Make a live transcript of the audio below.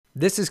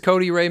This is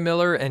Cody Ray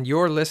Miller, and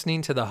you're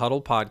listening to the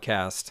Huddle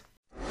Podcast.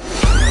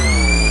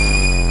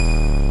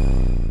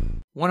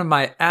 One of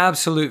my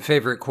absolute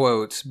favorite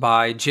quotes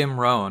by Jim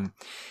Rohn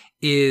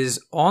is,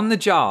 on the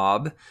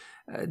job,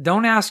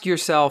 don't ask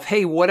yourself,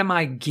 hey, what am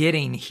I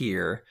getting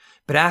here?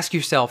 But ask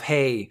yourself,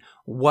 hey,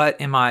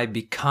 what am I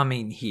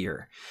becoming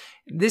here?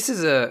 This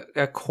is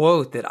a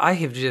quote that I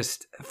have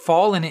just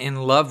fallen in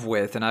love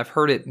with, and I've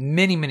heard it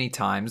many, many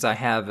times. I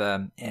have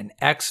an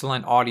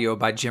excellent audio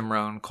by Jim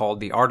Rohn called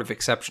The Art of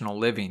Exceptional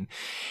Living.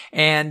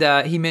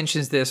 And he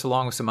mentions this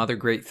along with some other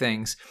great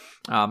things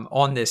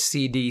on this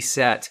CD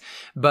set.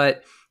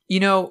 But you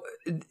know,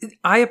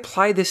 I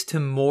apply this to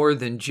more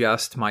than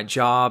just my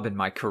job and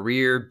my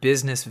career,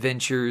 business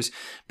ventures,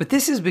 but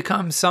this has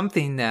become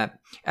something that,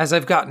 as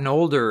I've gotten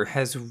older,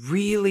 has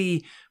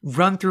really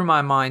run through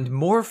my mind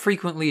more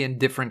frequently in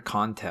different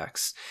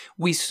contexts.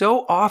 We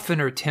so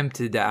often are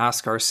tempted to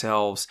ask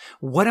ourselves,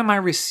 what am I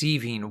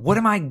receiving? What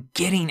am I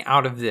getting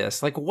out of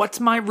this? Like,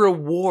 what's my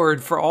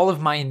reward for all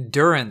of my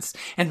endurance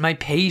and my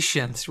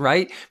patience,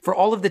 right? For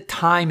all of the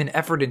time and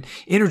effort and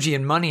energy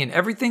and money and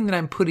everything that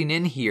I'm putting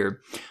in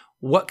here.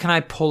 What can I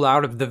pull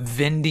out of the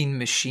vending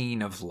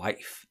machine of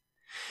life?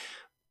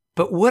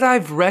 But what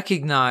I've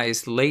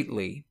recognized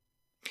lately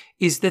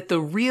is that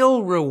the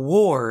real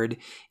reward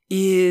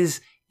is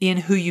in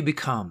who you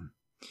become,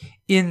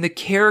 in the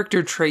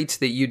character traits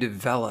that you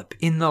develop,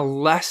 in the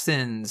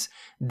lessons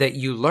that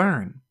you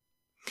learn.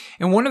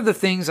 And one of the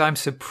things I'm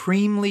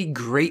supremely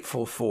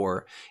grateful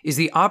for is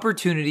the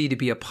opportunity to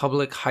be a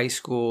public high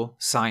school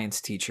science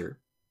teacher.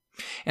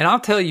 And I'll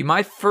tell you,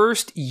 my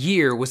first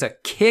year was a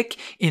kick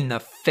in the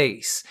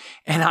face.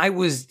 And I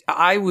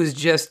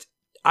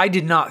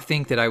did not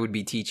think that I would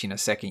be teaching a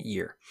second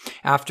year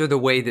after the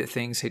way that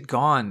things had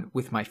gone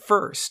with my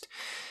first.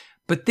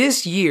 But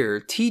this year,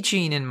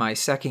 teaching in my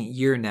second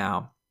year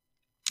now,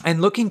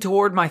 and looking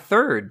toward my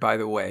third, by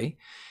the way,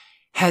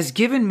 has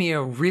given me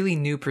a really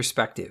new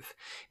perspective,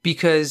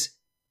 because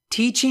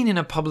teaching in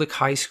a public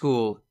high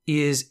school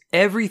is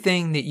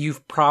everything that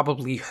you've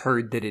probably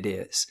heard that it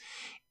is.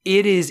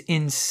 It is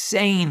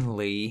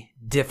insanely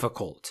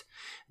difficult.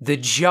 The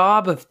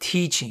job of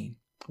teaching,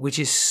 which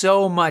is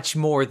so much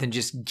more than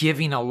just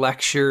giving a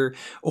lecture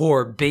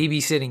or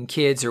babysitting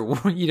kids or,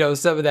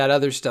 some of that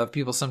other stuff.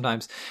 People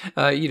sometimes,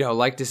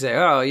 like to say,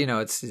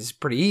 it's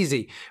pretty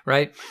easy,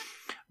 right?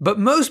 But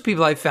most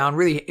people I've found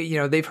really,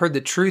 they've heard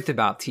the truth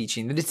about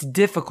teaching, that it's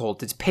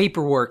difficult. It's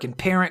paperwork and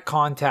parent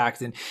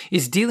contact, and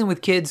it's dealing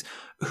with kids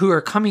who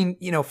are coming,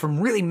 from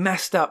really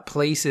messed up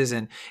places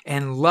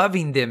and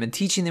loving them and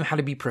teaching them how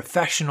to be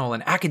professional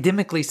and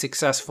academically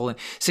successful and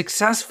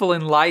successful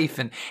in life,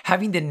 and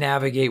having to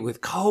navigate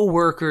with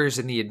coworkers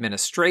and the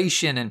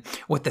administration and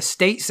what the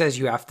state says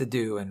you have to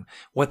do and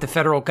what the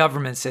federal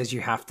government says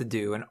you have to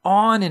do, and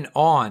on and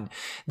on.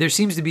 There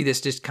seems to be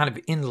this just kind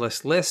of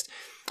endless list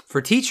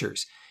for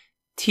teachers.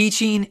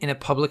 Teaching in a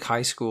public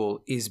high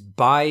school is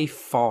by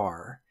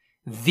far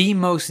the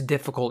most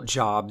difficult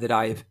job that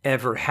I have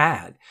ever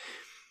had.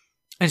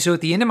 And so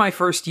at the end of my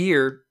first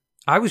year,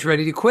 I was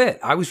ready to quit.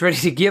 I was ready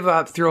to give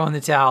up, throw in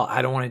the towel.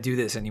 I don't want to do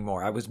this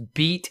anymore. I was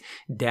beat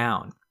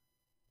down.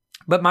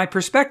 But my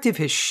perspective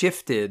has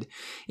shifted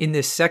in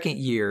this second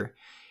year.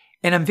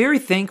 And I'm very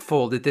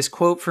thankful that this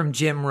quote from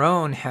Jim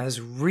Rohn has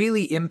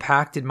really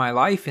impacted my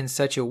life in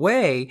such a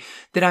way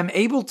that I'm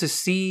able to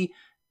see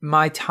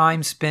my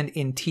time spent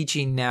in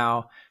teaching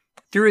now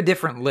through a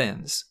different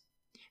lens.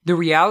 The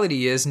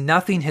reality is,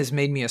 nothing has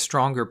made me a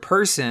stronger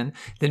person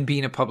than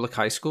being a public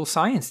high school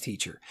science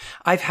teacher.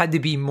 I've had to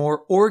be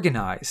more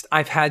organized.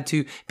 I've had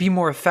to be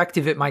more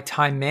effective at my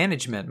time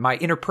management, my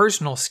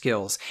interpersonal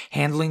skills,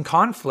 handling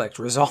conflict,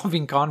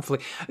 resolving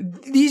conflict.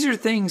 These are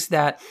things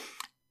that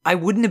I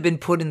wouldn't have been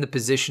put in the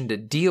position to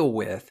deal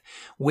with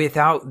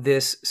without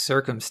this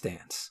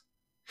circumstance.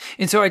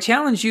 And so I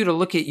challenge you to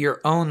look at your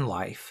own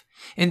life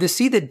and to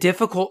see the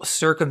difficult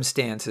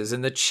circumstances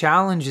and the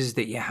challenges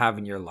that you have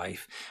in your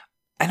life.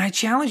 And I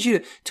challenge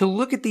you to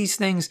look at these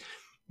things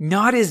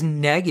not as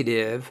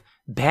negative,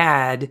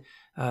 bad,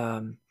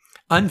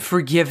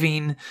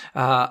 unforgiving,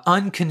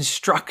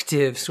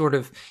 unconstructive sort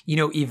of,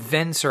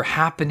 events or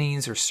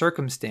happenings or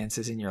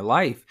circumstances in your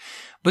life,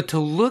 but to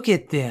look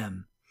at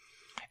them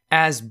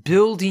as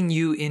building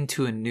you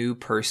into a new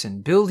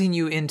person, building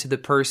you into the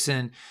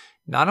person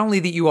not only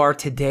that you are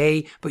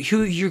today, but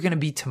who you're going to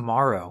be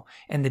tomorrow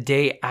and the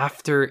day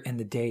after and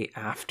the day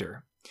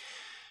after.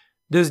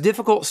 Those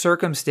difficult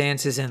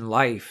circumstances in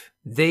life,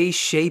 they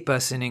shape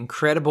us in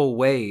incredible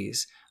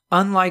ways,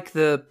 unlike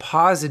the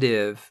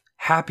positive,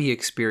 happy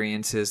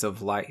experiences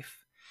of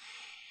life.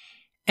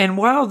 And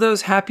while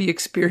those happy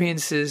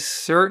experiences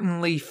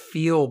certainly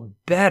feel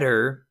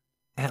better,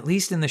 at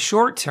least in the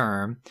short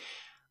term,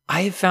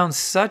 I have found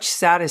such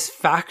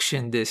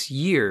satisfaction this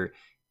year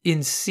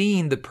in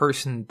seeing the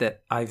person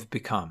that I've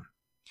become.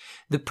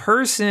 The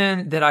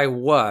person that I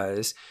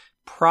was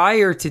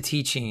prior to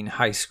teaching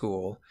high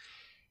school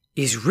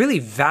is really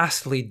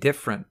vastly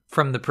different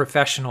from the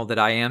professional that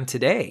I am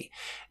today.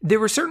 There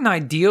were certain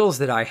ideals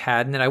that I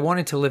had and that I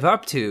wanted to live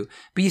up to,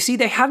 but you see,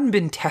 they hadn't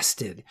been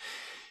tested.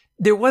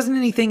 there wasn't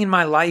anything in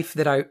my life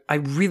that I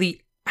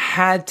really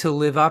had to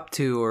live up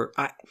to, or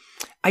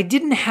I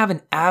didn't have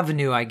an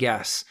avenue, I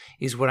guess,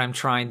 is what I'm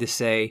trying to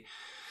say,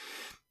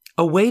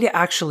 a way to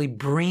actually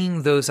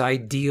bring those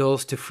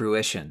ideals to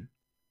fruition.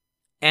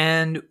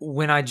 And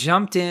when I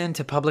jumped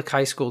into public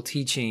high school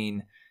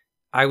teaching,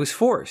 I was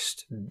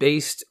forced,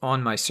 based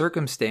on my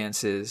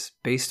circumstances,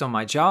 based on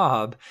my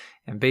job,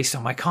 and based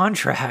on my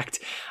contract,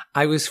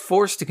 I was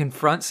forced to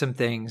confront some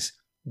things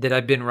that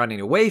I'd been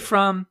running away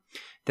from,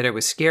 that I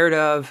was scared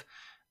of.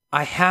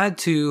 I had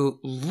to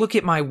look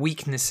at my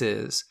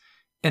weaknesses,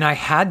 and I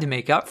had to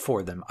make up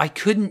for them. I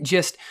couldn't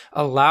just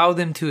allow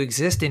them to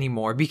exist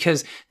anymore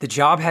because the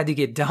job had to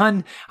get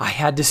done, I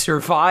had to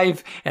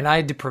survive, and I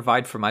had to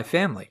provide for my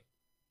family.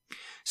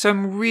 So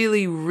I'm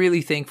really,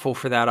 really thankful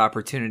for that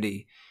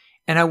opportunity.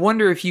 And I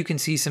wonder if you can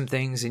see some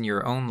things in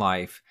your own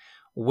life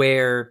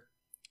where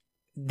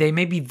they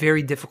may be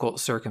very difficult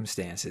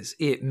circumstances.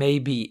 It may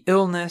be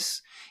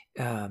illness.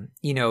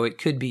 It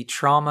could be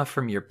trauma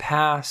from your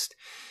past.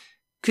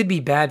 Could be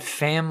bad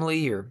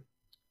family or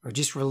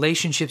just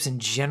relationships in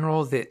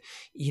general that,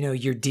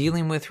 you're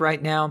dealing with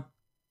right now.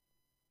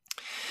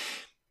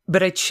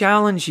 But I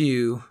challenge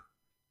you,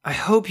 I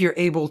hope you're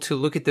able to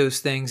look at those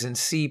things and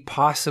see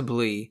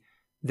possibly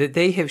that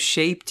they have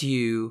shaped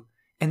you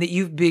and that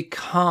you've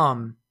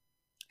become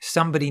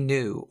somebody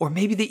new, or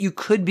maybe that you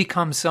could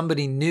become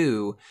somebody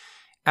new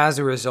as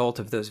a result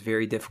of those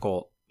very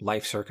difficult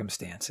life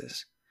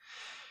circumstances.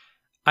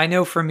 I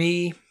know for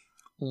me,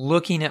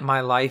 looking at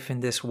my life in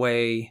this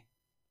way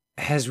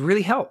has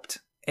really helped.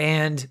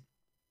 And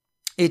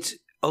it's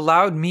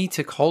allowed me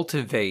to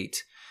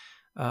cultivate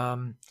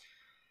a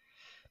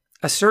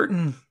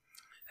certain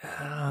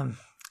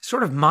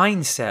sort of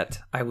mindset,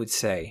 I would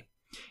say.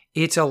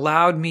 It's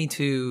allowed me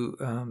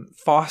to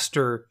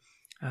foster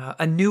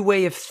a new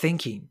way of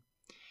thinking.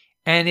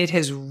 And it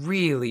has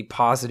really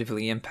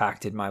positively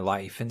impacted my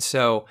life. And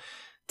so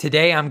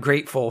today I'm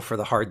grateful for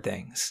the hard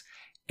things.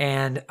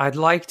 And I'd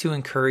like to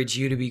encourage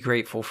you to be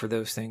grateful for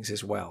those things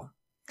as well.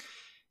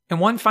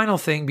 And one final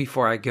thing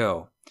before I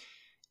go.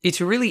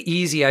 It's really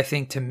easy, I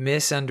think, to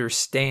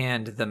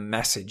misunderstand the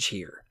message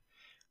here.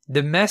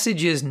 The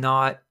message is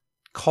not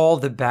call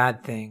the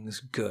bad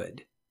things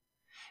good.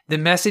 The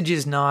message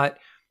is not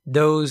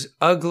those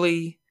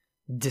ugly,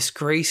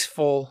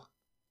 disgraceful,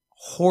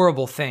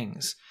 horrible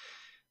things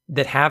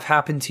that have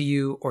happened to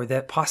you or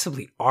that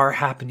possibly are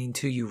happening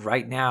to you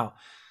right now.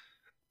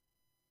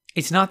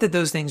 It's not that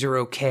those things are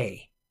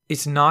okay.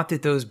 It's not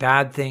that those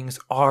bad things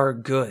are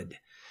good,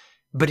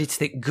 but it's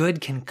that good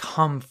can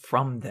come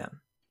from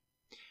them.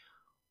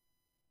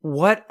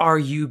 What are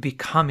you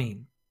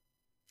becoming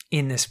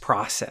in this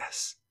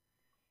process?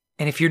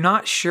 And if you're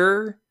not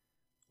sure,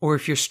 or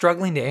if you're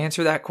struggling to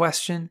answer that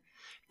question,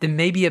 then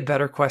maybe a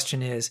better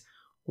question is,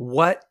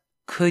 what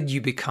could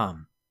you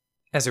become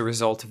as a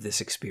result of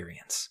this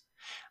experience?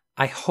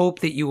 I hope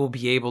that you will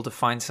be able to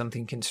find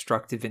something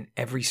constructive in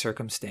every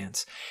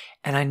circumstance.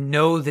 And I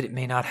know that it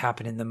may not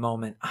happen in the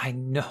moment. I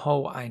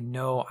know.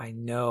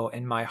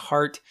 And my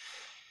heart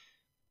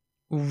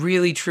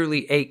really,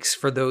 truly aches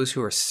for those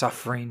who are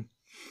suffering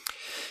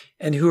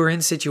and who are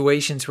in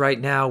situations right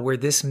now where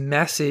this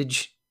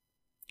message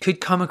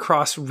could come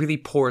across really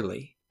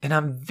poorly. And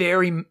I'm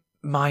very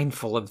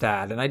mindful of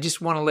that. And I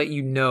just want to let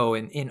you know,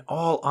 in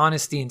all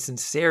honesty and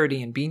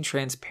sincerity and being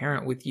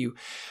transparent with you,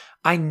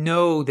 I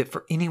know that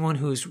for anyone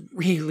who is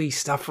really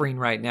suffering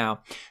right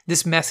now,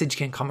 this message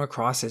can come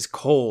across as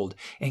cold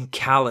and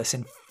callous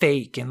and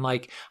fake and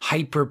like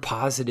hyper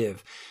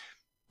positive.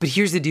 But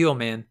here's the deal,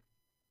 man.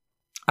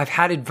 I've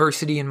had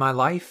adversity in my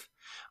life.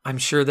 I'm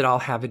sure that I'll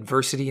have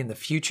adversity in the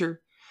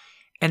future.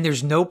 And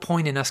there's no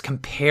point in us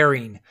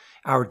comparing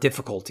our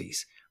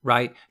difficulties,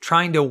 right?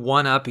 Trying to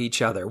one-up each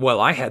other.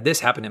 Well, I had this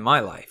happen in my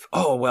life.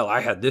 Oh, well,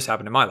 I had this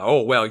happen in my life.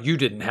 Oh, well, you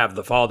didn't have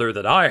the father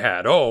that I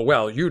had. Oh,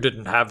 well, you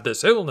didn't have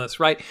this illness,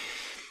 right?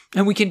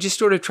 And we can just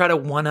sort of try to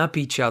one-up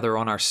each other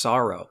on our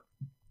sorrow.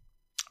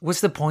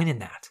 What's the point in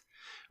that,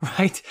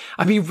 right?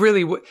 I mean,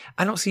 really,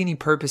 I don't see any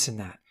purpose in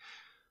that.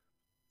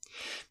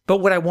 But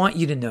what I want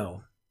you to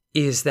know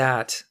is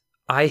that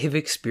I have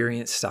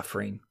experienced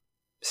suffering.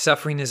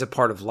 Suffering is a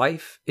part of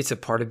life. It's a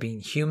part of being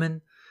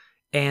human.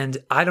 And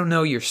I don't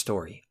know your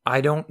story.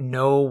 I don't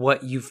know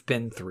what you've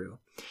been through.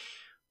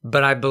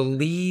 But I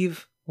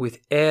believe with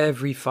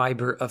every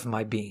fiber of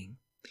my being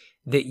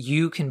that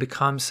you can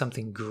become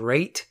something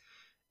great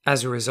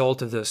as a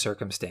result of those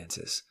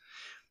circumstances.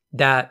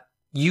 That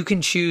you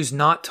can choose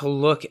not to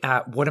look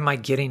at what am I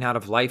getting out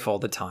of life all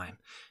the time,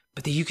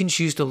 but that you can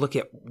choose to look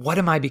at what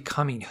am I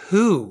becoming?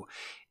 Who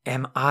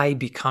am I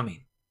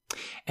becoming?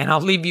 And I'll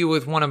leave you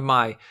with one of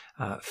my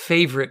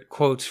favorite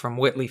quotes from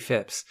Whitley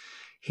Phipps.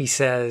 He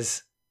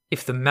says,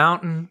 if the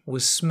mountain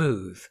was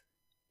smooth,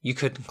 you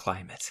couldn't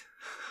climb it.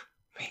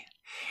 Man,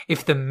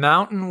 if the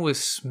mountain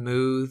was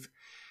smooth,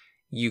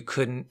 you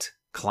couldn't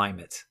climb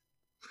it.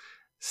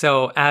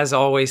 So as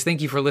always,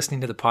 thank you for listening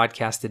to the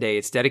podcast today.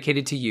 It's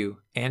dedicated to you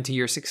and to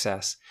your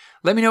success.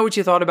 Let me know what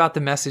you thought about the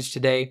message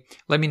today.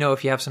 Let me know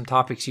if you have some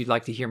topics you'd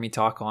like to hear me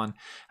talk on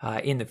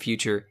in the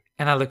future.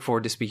 and I look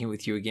forward to speaking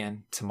with you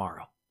again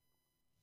tomorrow.